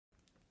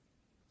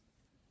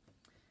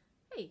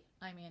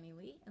I'm Annie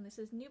Lee, and this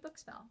is New Book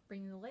Smell,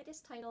 bringing the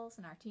latest titles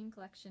in our teen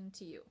collection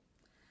to you.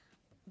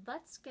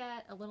 Let's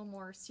get a little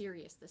more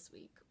serious this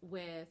week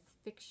with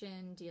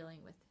fiction dealing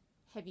with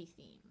heavy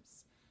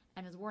themes.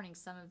 And as warning,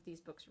 some of these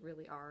books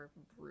really are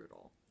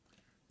brutal.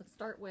 Let's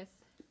start with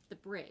The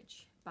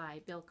Bridge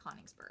by Bill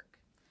Konigsberg.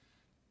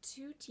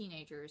 Two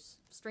teenagers,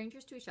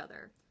 strangers to each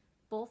other,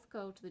 both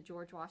go to the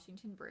George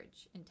Washington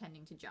Bridge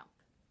intending to jump.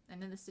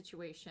 And in this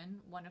situation,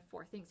 one of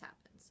four things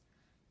happens.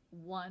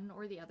 One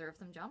or the other of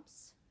them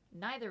jumps,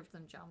 neither of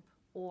them jump,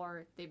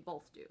 or they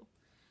both do.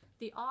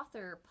 The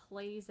author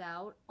plays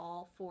out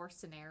all four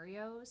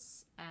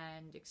scenarios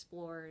and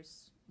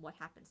explores what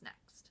happens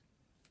next.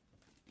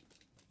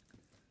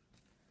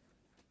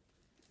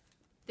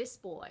 This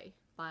Boy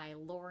by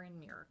Lauren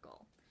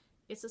Miracle.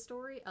 It's a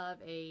story of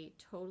a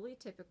totally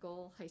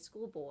typical high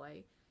school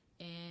boy.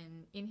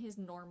 In his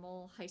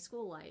normal high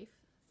school life,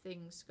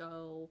 things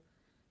go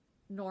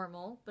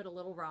normal but a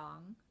little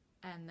wrong,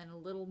 and then a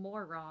little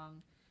more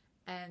wrong,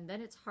 and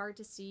then it's hard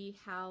to see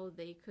how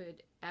they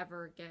could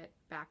ever get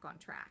back on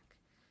track.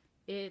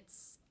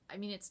 It's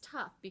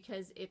tough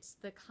because it's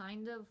the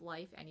kind of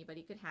life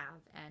anybody could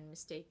have and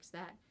mistakes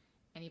that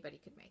anybody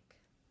could make.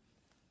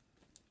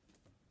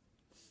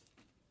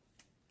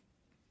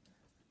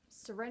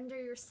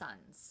 Surrender Your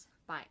Sons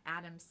by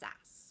Adam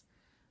Sass.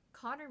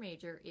 Connor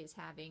Major is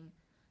having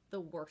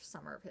the worst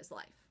summer of his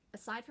life.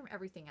 Aside from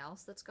everything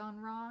else that's gone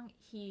wrong,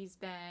 he's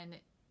been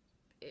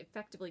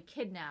effectively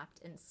kidnapped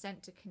and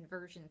sent to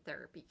conversion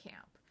therapy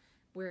camp,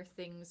 where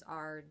things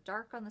are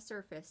dark on the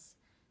surface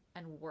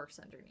and worse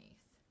underneath.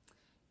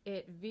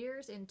 It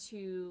veers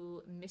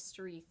into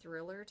mystery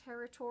thriller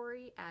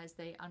territory as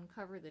they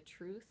uncover the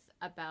truth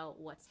about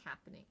what's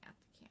happening at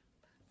the camp.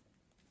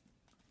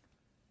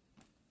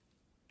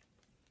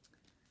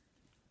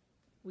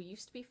 We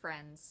Used to Be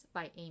Friends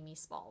by Amy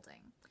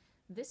Spalding.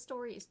 This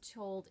story is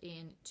told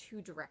in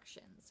two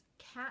directions.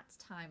 Kat's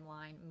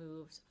timeline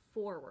moves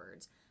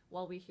forwards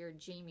while we hear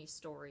James's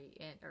story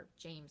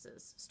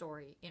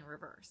in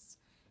reverse.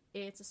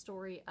 It's a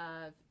story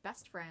of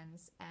best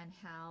friends and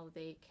how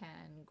they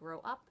can grow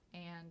up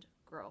and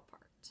grow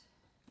apart.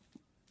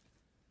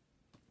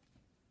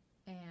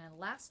 And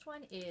last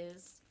one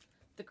is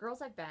The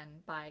Girls I've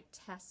Been by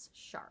Tess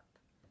Sharp.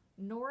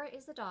 Nora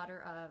is the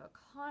daughter of a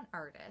con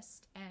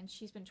artist, and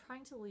she's been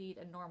trying to lead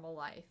a normal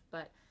life,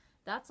 but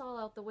that's all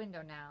out the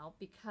window now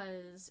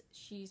because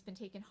she's been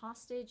taken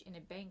hostage in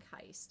a bank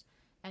heist,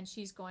 and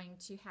she's going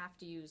to have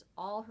to use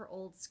all her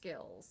old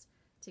skills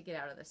to get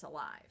out of this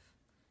alive.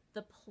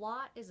 The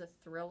plot is a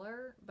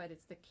thriller, but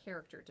it's the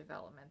character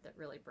development that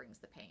really brings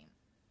the pain.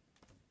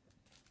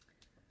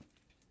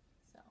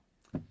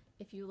 So,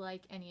 if you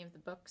like any of the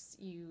books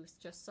you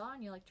just saw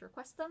and you'd like to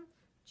request them,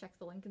 check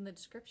the link in the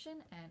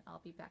description, and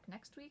I'll be back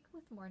next week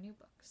with more new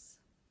books.